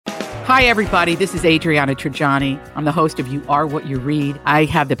Hi, everybody. This is Adriana Trajani. I'm the host of You Are What You Read. I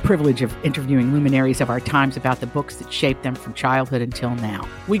have the privilege of interviewing luminaries of our times about the books that shaped them from childhood until now.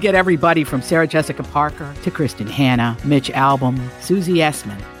 We get everybody from Sarah Jessica Parker to Kristen Hanna, Mitch Albom, Susie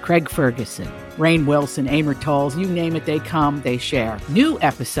Essman, Craig Ferguson, Rainn Wilson, Amor Tolls, you name it, they come, they share. New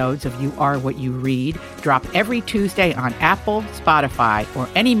episodes of You Are What You Read drop every Tuesday on Apple, Spotify, or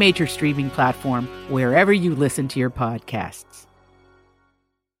any major streaming platform wherever you listen to your podcasts.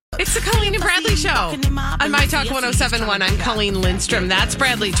 It's the Colleen and Bradley Show on My Talk 1071. I'm Colleen Lindstrom. That's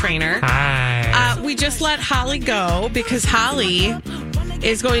Bradley Traynor. Hi. We just let Holly go because Holly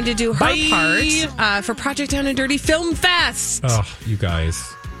is going to do her part for Project Down and Dirty Film Fest. Oh, you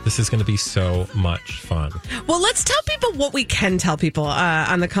guys. This is going to be so much fun. Well, let's tell people what we can tell people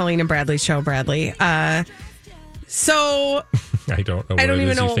on the Colleen and Bradley Show, Bradley. So I don't know. I don't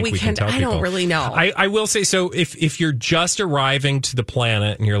even know what we can. I don't really know. I will say so. If you're just arriving to the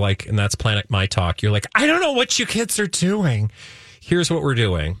planet and you're like, and that's Planet My Talk, you're like, I don't know what you kids are doing. Here's what we're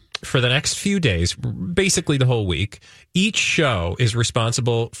doing for the next few days, basically the whole week. Each show is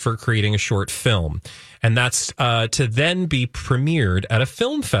responsible for creating a short film, and that's to then be premiered at a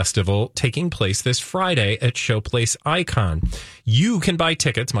film festival taking place this Friday at Showplace Icon. You can buy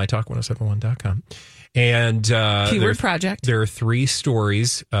tickets, mytalk1071.com. And Keyword Project. There are three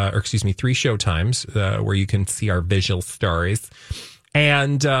stories, three show times where you can see our visual stories.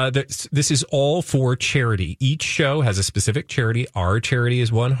 And this is all for charity. Each show has a specific charity. Our charity is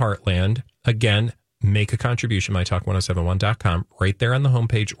One Heartland. Again, make a contribution, mytalk1071.com, right there on the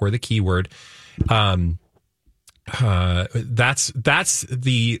homepage or the keyword. That's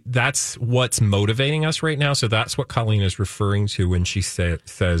what's motivating us right now. So that's what Colleen is referring to when she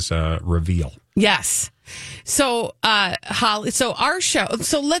says reveal. Yes. So, Holly, so our show,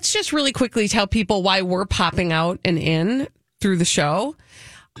 so let's just really quickly tell people why we're popping out and in through the show.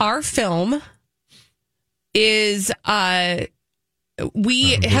 Our film is, I'm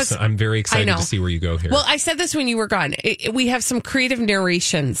very excited to see where you go here. Well, I said this when you were gone. We have some creative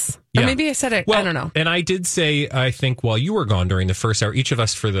narrations. Or maybe I said it. Well, I don't know. And I did say, I think while you were gone during the first hour, each of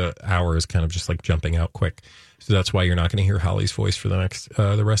us for the hour is kind of just like jumping out quick. So that's why you're not going to hear Holly's voice for the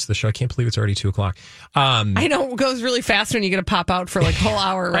rest of the show. I can't believe it's already 2:00. I know it goes really fast when you get to pop out for like a whole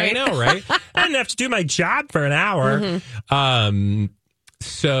hour, right? I know, right? I didn't have to do my job for an hour. Mm-hmm.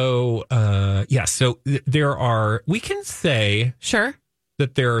 So there are, we can say sure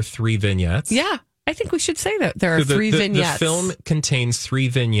that there are three vignettes. Yeah, I think we should say that there are three vignettes. The film contains three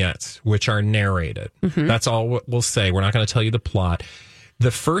vignettes, which are narrated. Mm-hmm. That's all we'll say. We're not going to tell you the plot. The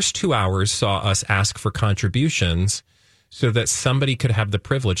first 2 hours saw us ask for contributions so that somebody could have the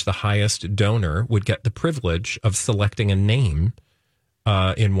privilege, the highest donor would get the privilege of selecting a name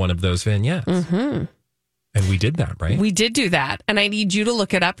in one of those vignettes. Mm-hmm. And we did that, right? We did do that. And I need you to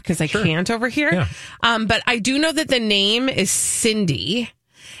look it up because I can't over here. Yeah. But I do know that the name is Cindy.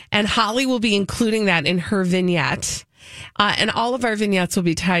 And Holly will be including that in her vignette. And all of our vignettes will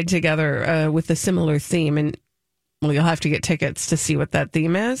be tied together with a similar theme. And well, you'll have to get tickets to see what that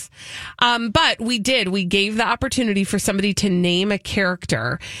theme is. But we gave the opportunity for somebody to name a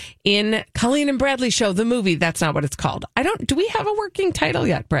character in Colleen and Bradley Show, the movie. That's not what it's called. Do we have a working title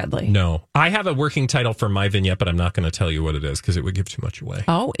yet, Bradley? No. I have a working title for my vignette, but I'm not going to tell you what it is because it would give too much away.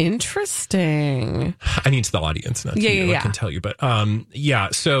 Oh, interesting. I mean, to the audience, not to you. I can tell you. But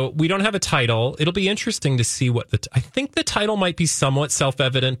so we don't have a title. It'll be interesting to see what I think the title might be somewhat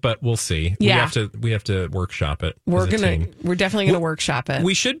self-evident, but we'll see. Yeah. We have to workshop it. We're definitely gonna workshop it.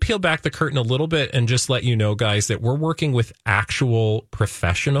 We should peel back the curtain a little bit and just let you know, guys, that we're working with actual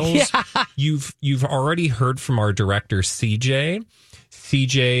professionals. Yeah. You've already heard from our director, CJ.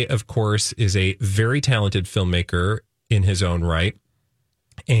 CJ, of course, is a very talented filmmaker in his own right,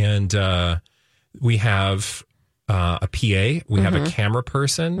 and we have a PA, we have a camera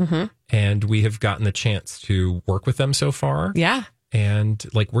person, and we have gotten the chance to work with them so far. Yeah. And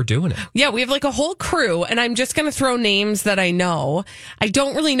we're doing it. Yeah, we have like a whole crew, and I'm just going to throw names that I know. I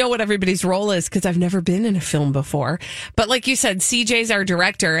don't really know what everybody's role is because I've never been in a film before. But like you said, CJ's our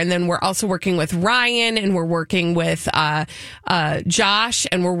director, and then we're also working with Ryan, and we're working with Josh,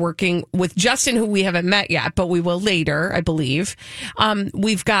 and we're working with Justin, who we haven't met yet, but we will later, I believe.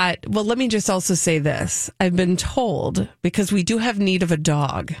 We've got, well, let me just also say this. I've been told, because we do have need of a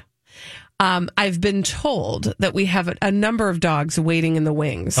dog. I've been told that we have a number of dogs waiting in the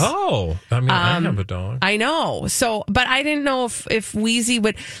wings. Oh, I mean, I have a dog. I know. So, but I didn't know if Wheezy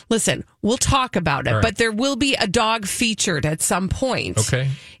would listen. We'll talk about it, but there will be a dog featured at some point. Okay.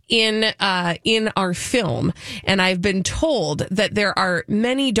 In our film, and I've been told that there are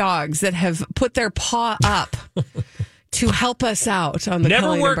many dogs that have put their paw up to help us out on the Never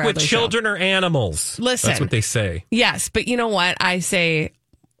Colleen and work with Bradley show. children or animals. Listen. That's what they say. Yes, but you know what? I say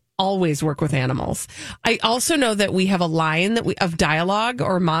always work with animals. I also know that we have a line of dialogue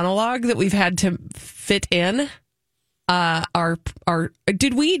or monologue that we've had to fit in. Does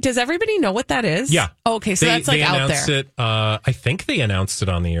everybody know what that is? Yeah. Okay, so that's like out there. It, I think they announced it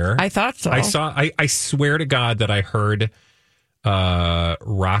on the air. I thought so. I swear to God that I heard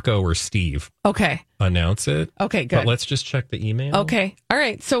Rocco or Steve announce it. Okay, good. But let's just check the email. Okay. All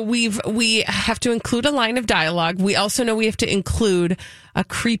right. So we have to include a line of dialogue. We also know we have to include a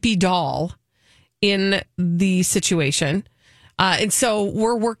creepy doll in the situation. And so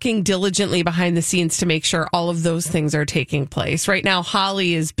we're working diligently behind the scenes to make sure all of those things are taking place. Right now,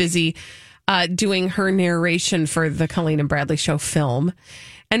 Holly is busy doing her narration for the Colleen and Bradley Show film.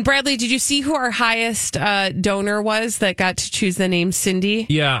 And Bradley, did you see who our highest donor was that got to choose the name Cindy?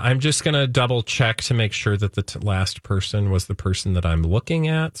 Yeah, I'm just going to double check to make sure that the last person was the person that I'm looking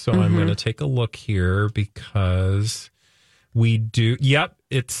at. So I'm going to take a look here because we do. Yep,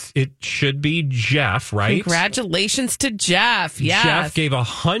 it should be Jeff, right? Congratulations to Jeff. Yes. Jeff gave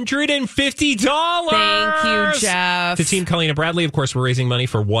 $150. Thank you, Jeff. To Team Colleen and Bradley, of course, we're raising money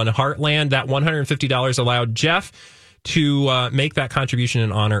for One Heartland. That $150 allowed Jeff to make that contribution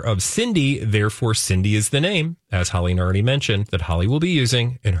in honor of Cindy. Therefore, Cindy is the name, as Holly already mentioned, that Holly will be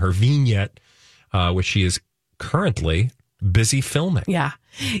using in her vignette, which she is currently busy filming. Yeah.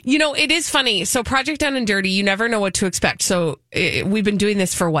 You know, it is funny. So Project Down and Dirty, you never know what to expect. So we've been doing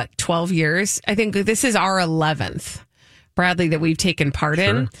this for 12 years? I think this is our 11th. Bradley, that we've taken part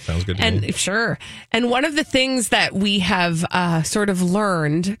in. Sounds good to me. Sure. And one of the things that we have sort of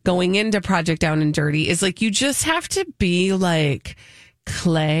learned going into Project Down and Dirty is like, you just have to be like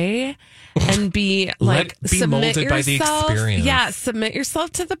clay and be like, be molded by the experience. Yeah. Submit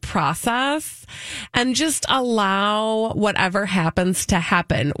yourself to the process and just allow whatever happens to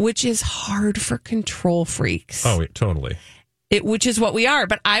happen, which is hard for control freaks. Oh, totally. Which is what we are.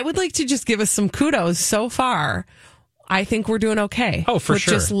 But I would like to just give us some kudos so far. I think we're doing okay. Oh, for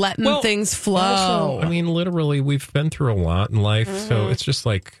sure. Just letting things flow. Also, I mean, literally, we've been through a lot in life. So it's just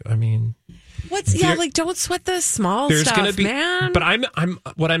like, I mean. Don't sweat the small there's stuff, gonna be, man. But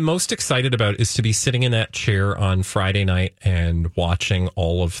what I'm most excited about is to be sitting in that chair on Friday night and watching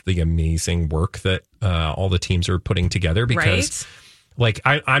all of the amazing work that all the teams are putting together. Because,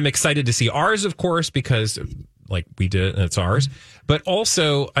 I'm excited to see ours, of course, because we did it and it's ours. But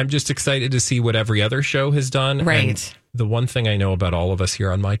also, I'm just excited to see what every other show has done. Right. And the one thing I know about all of us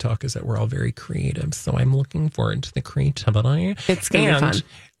here on My Talk is that we're all very creative. So I'm looking forward to the creativity. It's going to be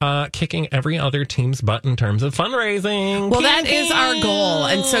fun. Kicking every other team's butt in terms of fundraising. Well, that is our goal.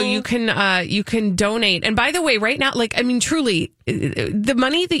 And so you can donate. And by the way, right now, truly, the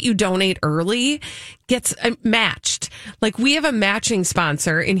money that you donate early gets matched. We have a matching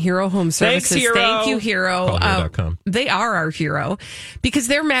sponsor in Hero Home Services. Thanks, Hero. Thank you, Hero. They are our hero because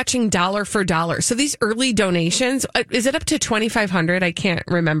they're matching dollar for dollar. So these early donations, is it up to $2,500? I can't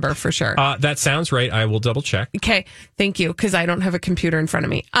remember for sure. That sounds right. I will double check. Okay. Thank you. Because I don't have a computer in front of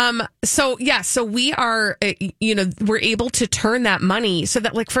me. So we are, we're able to turn that money so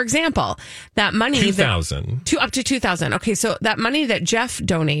that, for example, that money $2,000 to up to $2,000. Okay. So that money that Jeff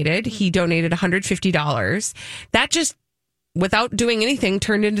donated, he donated $150. That just, without doing anything,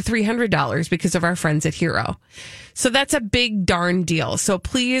 turned into $300 because of our friends at Hero. So that's a big darn deal. So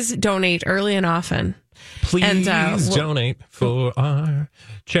please donate early and often. Please donate for our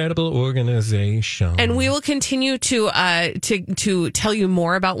charitable organization. And we will continue to tell you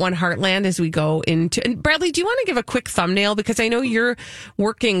more about One Heartland as we go into. And Bradley, do you want to give a quick thumbnail? Because I know you're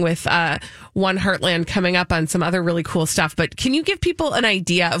working with One Heartland coming up on some other really cool stuff. But can you give people an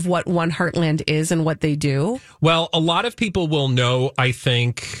idea of what One Heartland is and what they do? Well, a lot of people will know, I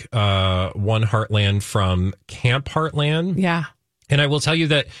think, One Heartland from Camp Heartland. Yeah. And I will tell you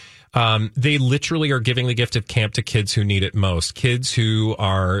that they literally are giving the gift of camp to kids who need it most. Kids who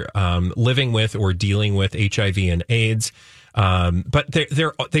are living with or dealing with HIV and AIDS. But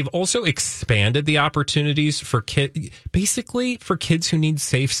they've also expanded the opportunities for for kids who need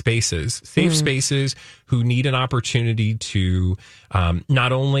safe spaces, spaces who need an opportunity to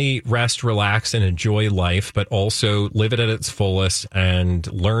not only rest, relax, and enjoy life, but also live it at its fullest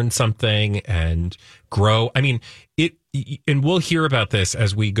and learn something and grow. I mean, and we'll hear about this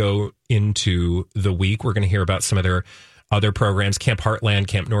as we go into the week. We're going to hear about some of their other programs, Camp Heartland,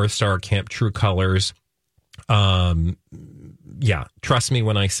 Camp North Star, Camp True Colors. Yeah, trust me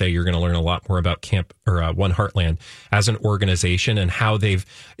when I say you're going to learn a lot more about Camp or One Heartland as an organization and how it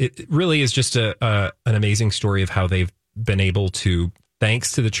really is just an amazing story of how they've been able to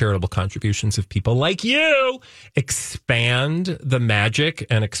thanks to the charitable contributions of people like you, expand the magic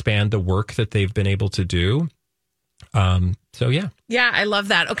and expand the work that they've been able to do. So yeah. Yeah, I love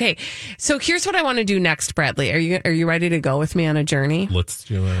that. Okay. So here's what I want to do next, Bradley. Are you ready to go with me on a journey? Let's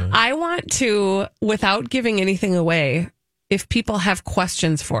do it. I want to, without giving anything away, if people have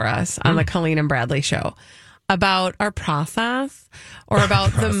questions for us on the Colleen and Bradley show about our process or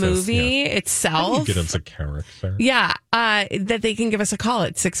about the movie itself. Get us a character. Yeah, that they can give us a call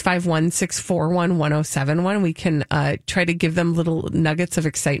at 651-641-1071. We can try to give them little nuggets of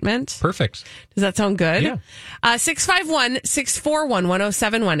excitement. Perfect. Does that sound good? Yeah.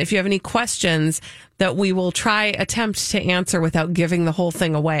 651-641-1071. If you have any questions that we will attempt to answer without giving the whole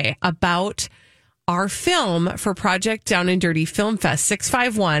thing away about our film for Project Down and Dirty Film Fest,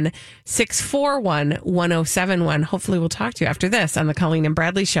 651-641-1071. Hopefully we'll talk to you after this on the Colleen and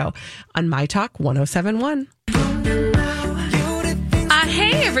Bradley Show on My Talk 1071.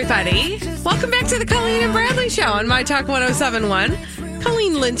 Hey, everybody. Welcome back to the Colleen and Bradley Show on My Talk 1071.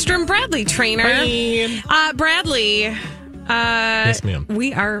 Colleen Lindstrom, Bradley Trainer. Hey. Bradley. Yes, ma'am.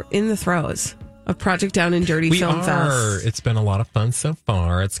 We are in the throes of Project Down and Dirty Film Fest. It's been a lot of fun so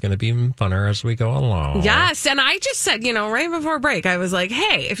far. It's going to be funner as we go along. Yes, and I just said, right before break, I was like,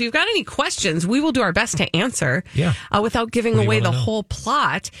 hey, if you've got any questions, we will do our best to answer without giving away the whole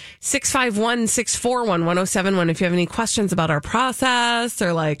plot. 651-641-1071 if you have any questions about our process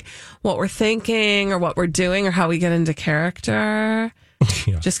or like what we're thinking or what we're doing or how we get into character.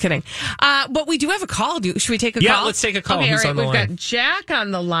 Yeah. Just kidding. But we do have a call. Should we take a call? Yeah, let's take a call. Okay, Who's on the We've line? got Jack on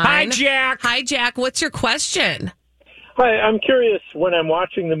the line. Hi, Jack. Hi, Jack. What's your question? Hi, I'm curious when I'm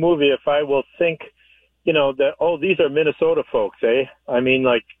watching the movie if I will think, that, these are Minnesota folks, eh? I mean,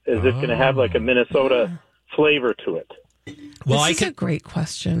 like, is it going to have like a Minnesota flavor to it? Well, this is a great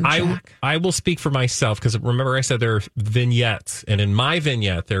question, Jack. I will speak for myself because remember I said there are vignettes, and in my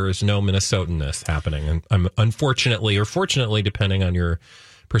vignette there is no Minnesotanness happening, and I'm unfortunately or fortunately, depending on your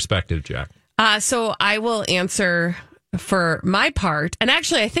perspective, Jack. So I will answer for my part, and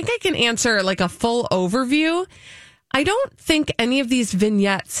actually I think I can answer like a full overview. I don't think any of these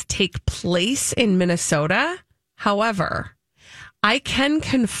vignettes take place in Minnesota. However, I can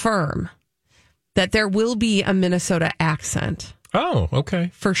confirm that there will be a Minnesota accent. Oh, okay.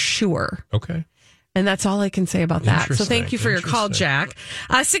 For sure. Okay. And that's all I can say about that. So thank you for your call, Jack.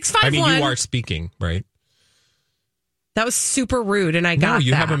 651. I mean, you are speaking, right? That was super rude, and I got that. No,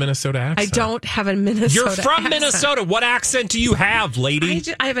 you have a Minnesota accent. I don't have a Minnesota You're from accent. Minnesota. What accent do you have, lady?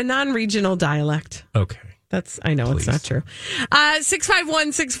 I have a non-regional dialect. Okay. I know Please. It's not true.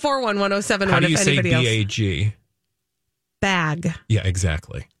 651-641-1071. How do you if say anybody B-A-G? Else. Bag. Yeah,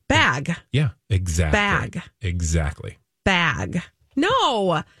 exactly. Bag. Yeah, exactly. Bag. Exactly. Bag.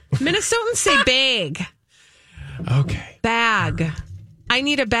 No. Minnesotans say bag. Okay. Bag. Right. I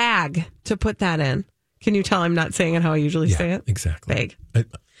need a bag to put that in. Can you tell I'm not saying it how I usually say it? Exactly. Bag.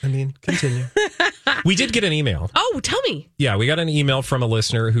 I mean, continue. We did get an email. Oh, tell me. Yeah, we got an email from a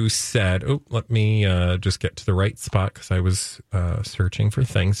listener who said, let me just get to the right spot because I was searching for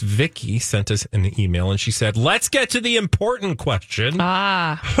things. Vicky sent us an email and she said, let's get to the important question.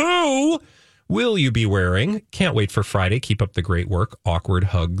 Who will you be wearing? Can't wait for Friday. Keep up the great work. Awkward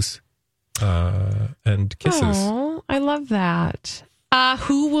hugs and kisses. Oh, I love that.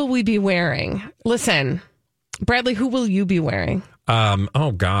 Who will we be wearing? Listen, Bradley, who will you be wearing?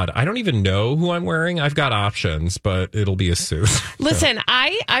 Oh God, I don't even know who I'm wearing. I've got options, but it'll be a suit. Listen,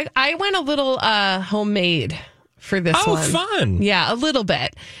 I went a little homemade for this one. Oh, fun. Yeah, a little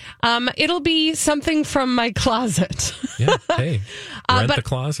bit. It'll be something from my closet. Yeah, hey, rent the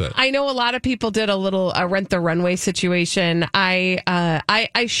closet. I know a lot of people did a little Rent the Runway situation. I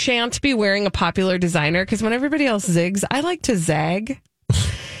shan't be wearing a popular designer because when everybody else zigs, I like to zag.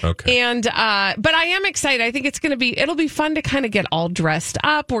 Okay. And, but I am excited. I think it'll be fun to kind of get all dressed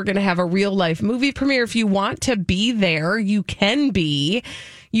up. We're going to have a real life movie premiere. If you want to be there, you can be.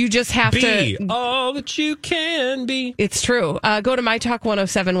 You just have to be all that you can be. It's true. Go to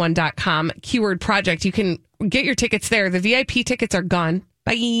mytalk1071.com, keyword project. You can get your tickets there. The VIP tickets are gone.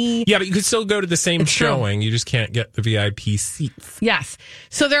 Bye. Yeah, but you could still go to the same showing. You just can't get the VIP seats. Yes.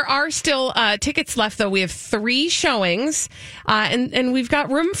 So there are still tickets left, though. We have 3 showings, and we've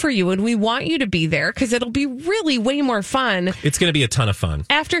got room for you, and we want you to be there because it'll be really way more fun. It's going to be a ton of fun.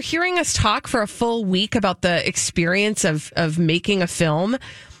 After hearing us talk for a full week about the experience of making a film,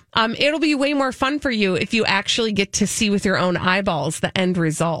 it'll be way more fun for you if you actually get to see with your own eyeballs the end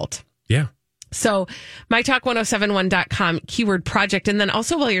result. Yeah. So, mytalk1071.com, keyword project. And then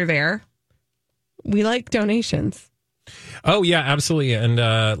also while you're there, we like donations. Oh, yeah, absolutely. And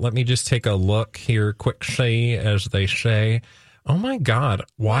let me just take a look here quickly, as they say. Oh my God.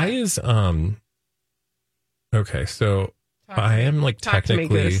 Why is, okay, so I am like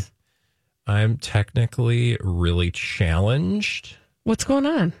I'm technically really challenged. What's going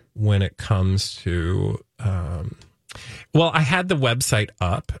on? When it comes to, well, I had the website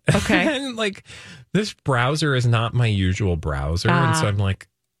up. Okay. And like, this browser is not my usual browser. And so I'm like,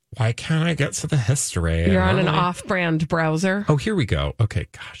 why can't I get to the history? You're on an off-brand browser. Oh, here we go. Okay,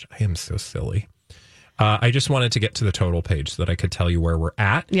 gosh, I am so silly. I just wanted to get to the total page so that I could tell you where we're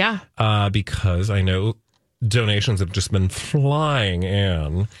at. Yeah. Because I know donations have just been flying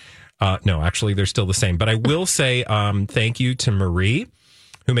in. No, actually, they're still the same. But I will say thank you to Marie,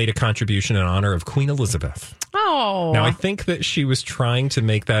 who made a contribution in honor of Queen Elizabeth. Oh. Now, I think that she was trying to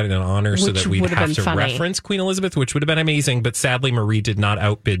make that an honor so that we'd have to reference Queen Elizabeth, which would have been amazing. But sadly, Marie did not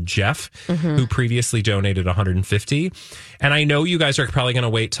outbid Jeff, who previously donated $150. And I know you guys are probably going to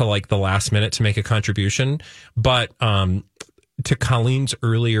wait till like the last minute to make a contribution. But to Colleen's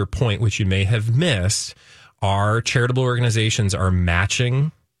earlier point, which you may have missed, our charitable organizations are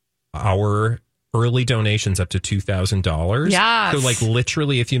matching our early donations up to $2,000. Yes. So like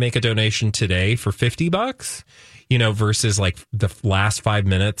literally if you make a donation today for $50, you know, versus like the last 5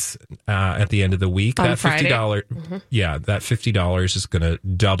 minutes at the end of the week, on that $50, that $50 is going to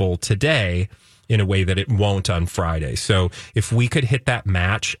double today in a way that it won't on Friday. So if we could hit that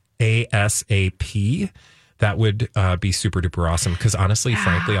match ASAP, that would be super duper awesome. Because honestly,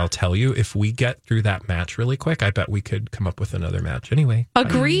 frankly, I'll tell you, if we get through that match really quick, I bet we could come up with another match. Anyway.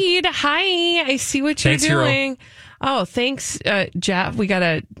 Agreed. Bye. Hi. I see what you're doing. Hero. Oh, thanks, Jeff. We got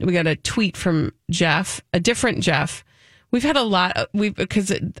a tweet from Jeff, a different Jeff. We've had a lot.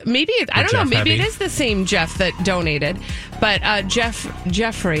 Because maybe I don't know. Maybe it is the same Jeff that donated, but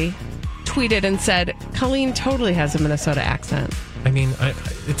Jeffrey tweeted and said, "Colleen totally has a Minnesota accent." I mean,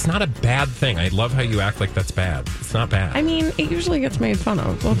 it's not a bad thing. I love how you act like that's bad. It's not bad. I mean, it usually gets made fun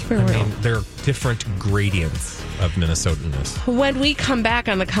of. Let's be real. I mean, there are different gradients of Minnesotanness. When we come back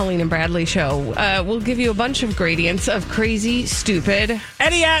on the Colleen and Bradley show, we'll give you a bunch of gradients of crazy, stupid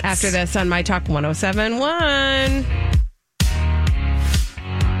idiots. After this on My Talk 107.1.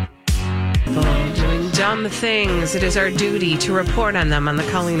 Doing dumb things. It is our duty to report on them on the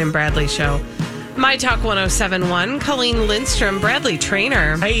Colleen and Bradley show. My Talk 107.1, Colleen Lindstrom, Bradley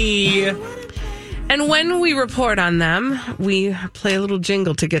Trainer. Hey. And when we report on them, we play a little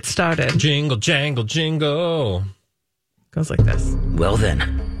jingle to get started. Jingle, jangle, jingle. Goes like this. Well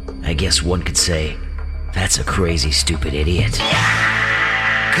then, I guess one could say, that's a crazy, stupid idiot.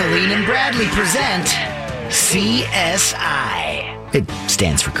 Colleen and Bradley present CSI. It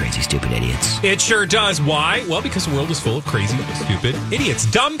stands for Crazy Stupid Idiots. It sure does. Why? Well, because the world is full of crazy, stupid idiots.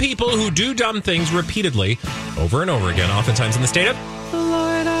 Dumb people who do dumb things repeatedly over and over again, oftentimes in the state of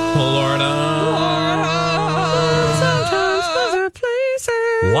Florida. Sometimes other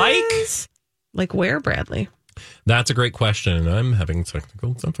places. Like where, Bradley? That's a great question. I'm having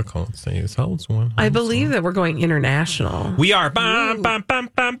technical difficulties. I believe that we're going international. We are. Bum, bum, bum,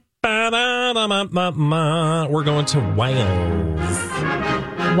 bum. We're going to Wales.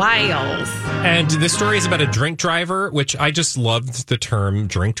 And this story is about a drink driver, which I just loved the term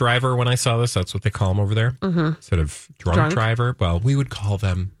drink driver when I saw this. That's what they call them over there. Instead of drunk driver. Well, we would call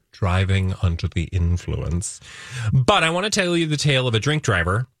them driving under the influence. But I want to tell you the tale of a drink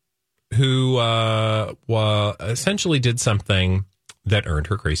driver who essentially did something that earned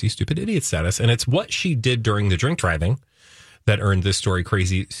her crazy, stupid idiot status. And it's what she did during the drink driving that earned this story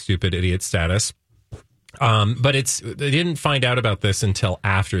crazy, stupid idiot status. But they didn't find out about this until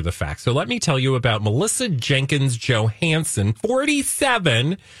after the fact. So let me tell you about Melissa Jenkins Johansson,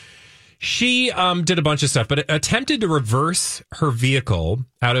 47. She did a bunch of stuff, but attempted to reverse her vehicle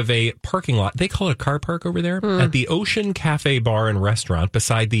out of a parking lot. They call it a car park over there at the Ocean Cafe Bar and Restaurant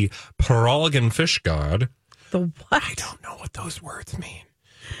beside the Pirog and Fish Guard. The what? I don't know what those words mean.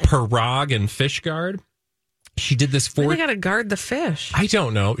 Pirog and Fish Guard. She did this Why they got to guard the fish? I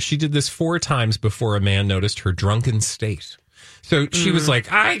don't know. She did this 4 times before a man noticed her drunken state. So she was like,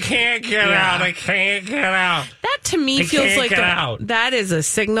 I can't get out. I can't get out. That to me feels like that is a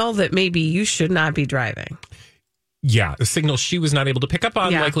signal that maybe you should not be driving. Yeah, a signal she was not able to pick up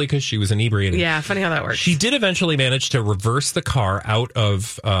on, likely because she was inebriated. Yeah, funny how that works. She did eventually manage to reverse the car out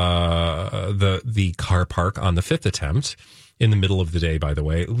of the car park on the 5th attempt, in the middle of the day, by the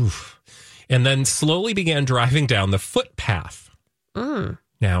way. Oof. And then slowly began driving down the footpath.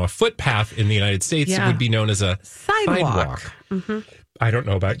 Now, a footpath in the United States would be known as a sidewalk. I don't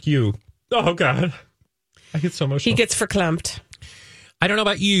know about you. Oh, God. I get so emotional. He gets verklempt. I don't know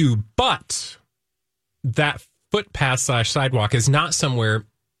about you, but that footpath / sidewalk is not somewhere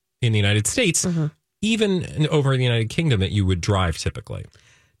in the United States even over in the United Kingdom that you would drive typically.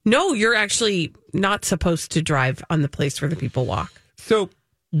 No, you're actually not supposed to drive on the place where the people walk. So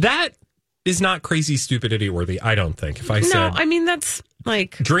that is not crazy, stupid, idiot worthy, I don't think. If I said, I mean, that's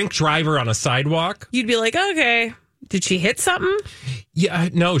like... drink driver on a sidewalk. You'd be like, okay, did she hit something? Yeah,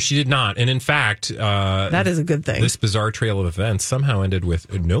 no, she did not. And in fact... that is a good thing. This bizarre trail of events somehow ended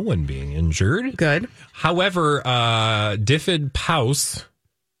with no one being injured. Good. However, Dyfed Powys...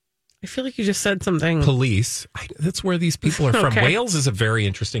 I feel like you just said something. Police. That's where these people are from. Okay. Wales is a very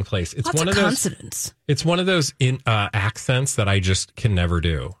interesting place. It's Lots one of of those consonants. It's one of those accents that I just can never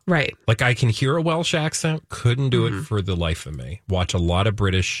do. Right. Like I can hear a Welsh accent, couldn't do it for the life of me. Watch a lot of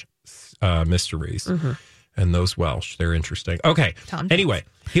British mysteries, and those Welsh, they're interesting. Okay. Tom Jones. Anyway,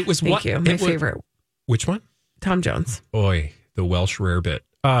 it was Thank you. My favorite. Which one? Tom Jones. Oi, the Welsh rarebit.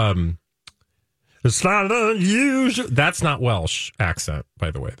 It's not unusual. That's not Welsh accent, by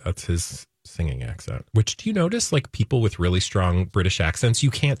the way. That's his singing accent. Which, do you notice, like, people with really strong British accents,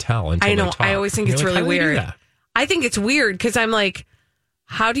 you can't tell until I know. they talk. I always think You're it's like, really how do they do weird. that? I think it's weird because I'm like,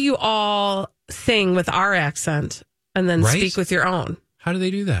 how do you all sing with our accent and then Right? speak with your own? How do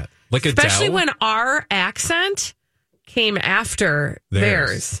they do that? Like Especially Adele? when our accent came after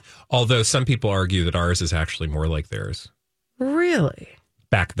theirs. Although some people argue that ours is actually more like theirs Really?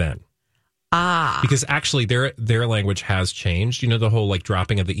 back then. Because actually their language has changed. You know, the whole like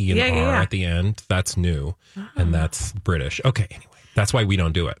dropping of the E and R at the end, that's new. And that's British. Okay, anyway. That's why we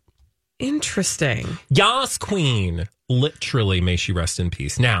don't do it. Interesting. Yas Queen. Literally, may she rest in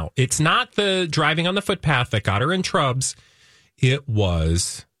peace. Now, it's not the driving on the footpath that got her in trubs. It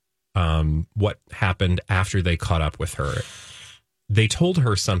was what happened after they caught up with her. They told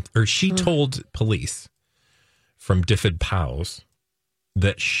her something, or she told police from Dyfed Powys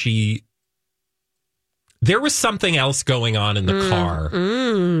that there was something else going on in the car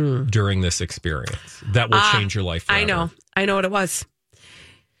during this experience that will change your life forever. I know what it was.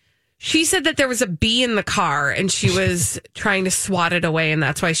 She said that there was a bee in the car and she was trying to swat it away, and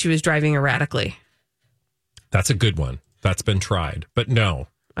that's why she was driving erratically. That's a good one. That's been tried. But no.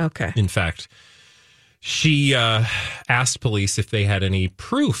 Okay. In fact, she asked police if they had any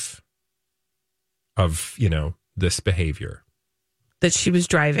proof of, this behavior. That she was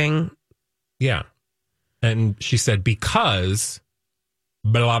driving. Yeah. And she said, because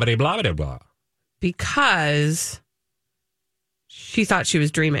blah, blah, blah, blah, blah. Because she thought she was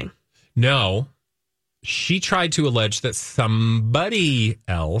dreaming. No. She tried to allege that somebody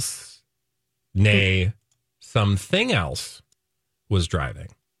else, nay, something else, was driving.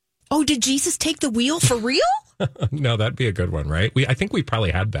 Oh, did Jesus take the wheel for real? No, that'd be a good one, right? I think we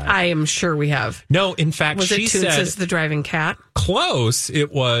probably had that. I am sure we have. No, in fact, Was she it said Toonces the driving cat? close.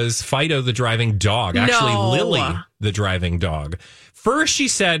 It was Fido the driving dog. Actually, No. Lily the driving dog. First, she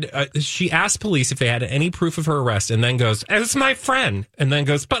said she asked police if they had any proof of her arrest, and then goes, "It's my friend," and then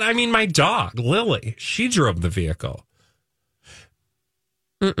goes, "But I mean, my dog, Lily. She drove the vehicle."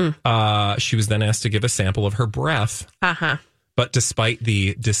 She was then asked to give a sample of her breath. But despite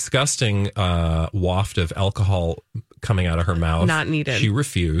the disgusting waft of alcohol coming out of her mouth, Not needed. She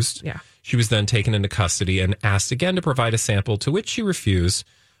refused. Yeah. She was then taken into custody and asked again to provide a sample, to which she refused.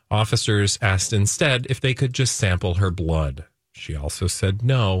 Officers asked instead if they could just sample her blood. She also said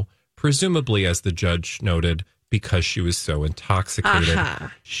no, presumably, as the judge noted, because she was so intoxicated.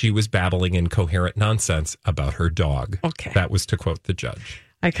 She was babbling incoherent nonsense about her dog. Okay. That was to quote the judge.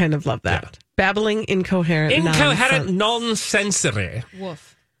 I kind of love that. Yeah. Babbling incoherent nonsensory.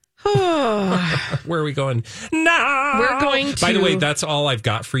 Woof. Where are we going? No. We're going to... By the way, that's all I've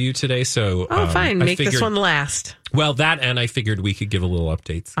got for you today. So, fine. I Make this figured- one last. Well, that, and I figured we could give a little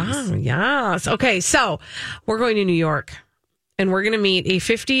update. Oh, yes. Okay, so we're going to New York, and we're going to meet a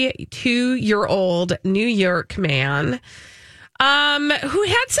 52-year-old New York man who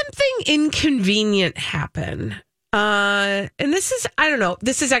had something inconvenient happen. And this is, I don't know,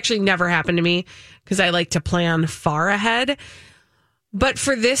 this has actually never happened to me because I like to plan far ahead. But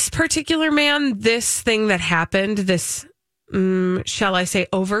for this particular man, this thing that happened, this, shall I say,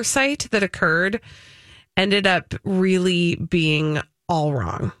 oversight that occurred, ended up really being all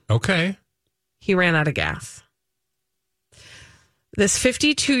wrong. Okay. He ran out of gas. This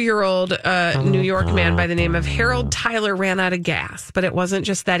 52-year-old New York man by the name of Harold Tyler ran out of gas. But it wasn't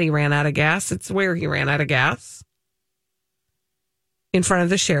just that he ran out of gas. It's where he ran out of gas. In front of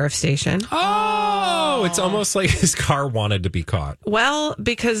the sheriff's station. Oh, it's almost like his car wanted to be caught. Well,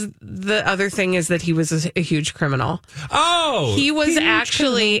 because the other thing is that he was a huge criminal. Oh. He was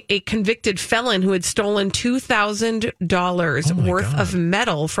actually a convicted felon who had stolen $2,000 worth of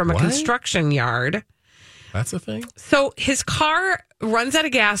metal from a construction yard. That's a thing? So his car runs out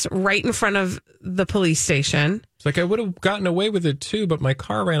of gas right in front of the police station. It's like, I would have gotten away with it too, but my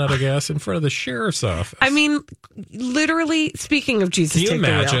car ran out of gas in front of the sheriff's office. I mean, literally, speaking of Jesus, Can you take the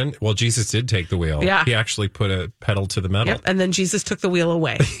wheel. imagine? Well, Jesus did take the wheel. Yeah. He actually put a pedal to the metal. Yep, and then Jesus took the wheel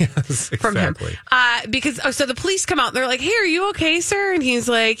away Yes, from him. exactly. So the police come out and they're like, "Hey, are you okay, sir?" And he's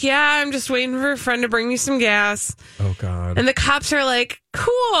like, "Yeah, I'm just waiting for a friend to bring me some gas." Oh, God. And the cops are like,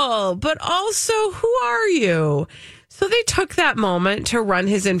 "Cool, but also, who are you?" So they took that moment to run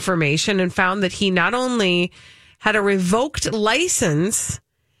his information and found that he not only had a revoked license,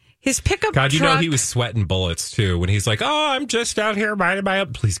 his pickup God, you know truck, he was sweating bullets too when he's like, "Oh, I'm just out here minding my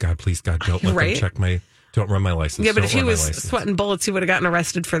own." Please, God, don't let Right? them check don't run my license. Yeah, but Don't if he run my was license. sweating bullets, he would have gotten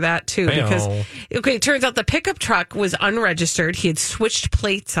arrested for that too. Hey-o. Because, okay, it turns out the pickup truck was unregistered. He had switched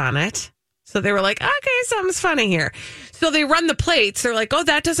plates on it. So they were like, okay, something's funny here. So they run the plates. They're like, oh,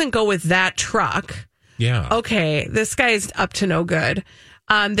 that doesn't go with that truck. Yeah. Okay, this guy's up to no good.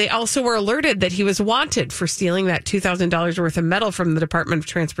 They also were alerted that he was wanted for stealing that $2,000 worth of metal from the Department of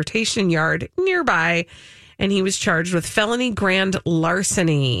Transportation yard nearby, and he was charged with felony grand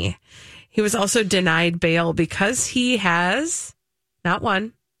larceny. He was also denied bail because he has not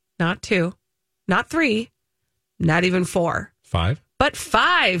 1, not 2, not 3, not even 4, 5? but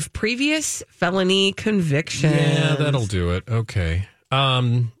 5 previous felony convictions. Yeah, that'll do it. Okay.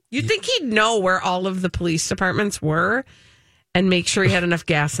 You'd think he'd know where all of the police departments were and make sure he had enough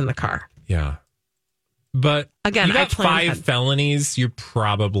gas in the car. Yeah. But Again, you I got plan 5 ahead. felonies. You're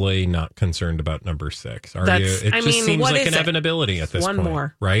probably not concerned about number 6, are That's- you? It I just mean, seems what like is it? inevitability at this One point.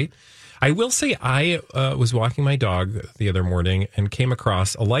 more. Right? I will say I was walking my dog the other morning and came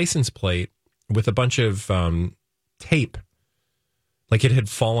across a license plate with a bunch of tape. Like it had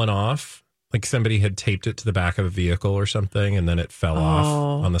fallen off. Like somebody had taped it to the back of a vehicle or something, and then it fell off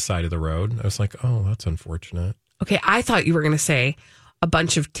on the side of the road. I was like, oh, that's unfortunate. Okay, I thought you were going to say a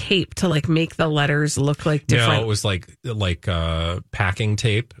bunch of tape to like make the letters look like different. No, it was like packing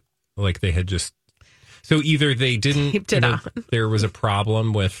tape. Like they had just so either they didn't Taped it on. there was a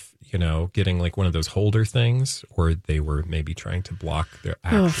problem with getting like one of those holder things, or they were maybe trying to block their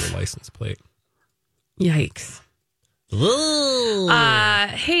actual license plate. Yikes.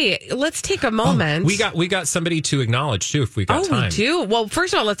 Hey, let's take a moment. We got somebody to acknowledge too if we got time. We do. Well,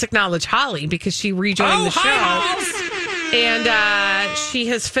 first of all, let's acknowledge Holly because she rejoined the show. Hi, And she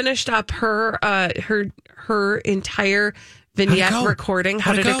has finished up her entire vignette go? recording.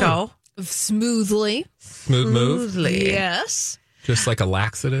 How did it go? Smoothly. Smooth move, Yes. just like a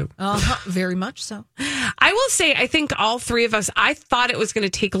laxative. Very much so. I will say, I think all 3 of us, I thought it was going to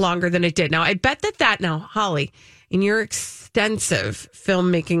take longer than it did. Now, I bet now, Holly, in your extensive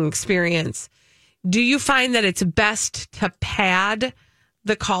filmmaking experience, do you find that it's best to pad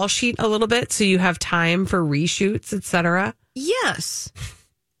the call sheet a little bit so you have time for reshoots, etc.? Yes.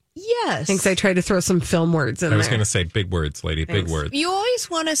 Thanks. I tried to throw some film words in I was there. going to say big words, lady, big words. You always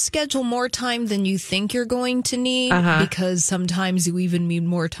want to schedule more time than you think you're going to need because sometimes you even need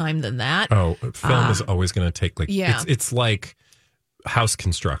more time than that. Oh, film is always going to take Yeah. it's like house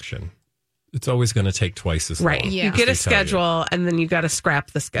construction. It's always going to take twice as long. Right. Yeah. You get a They tell you. schedule and then you got to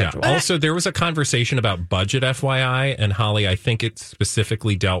scrap the schedule. Yeah. Also, there was a conversation about budget, FYI, and Holly, I think it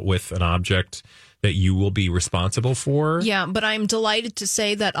specifically dealt with an object that you will be responsible for. Yeah, but I'm delighted to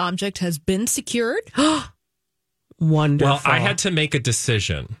say that object has been secured. Wonderful. Well, I had to make a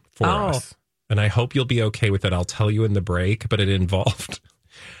decision for us, and I hope you'll be okay with it. I'll tell you in the break, but it involved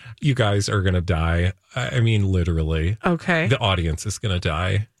you guys are going to die. I mean, literally. Okay. The audience is going to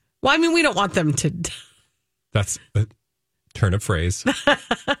die. Well, I mean, we don't want them to. That's a turn of phrase.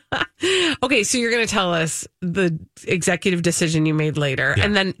 Okay, so you're going to tell us the executive decision you made later. Yeah.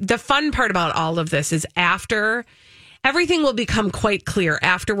 And then the fun part about all of this is after everything will become quite clear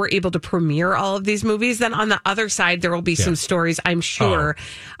after we're able to premiere all of these movies. Then on the other side, there will be some stories, I'm sure,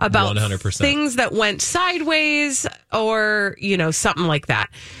 about 100%. things that went sideways or, something like that.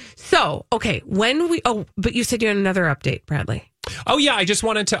 So, okay, but you said you had another update, Bradley. Oh, yeah. I just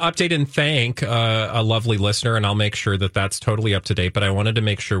wanted to update and thank a lovely listener, and I'll make sure that that's totally up to date. But I wanted to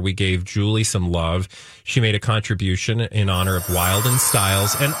make sure we gave Julie some love. She made a contribution in honor of Wild and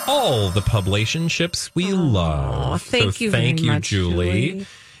Styles and all the publicationships we love. Thank you thank very you, much, Julie.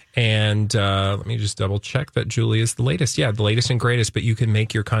 And let me just double check that Julie is the latest. Yeah, the latest and greatest. But you can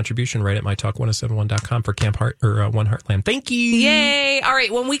make your contribution right at mytalk1071.com for Camp Heart or One Heartland. Thank you. Yay. All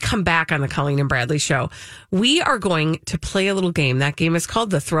right. When we come back on the Colleen and Bradley show, we are going to play a little game. That game is called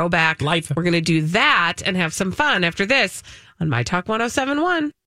the Throwback Life. We're going to do that and have some fun after this on My Talk 1071.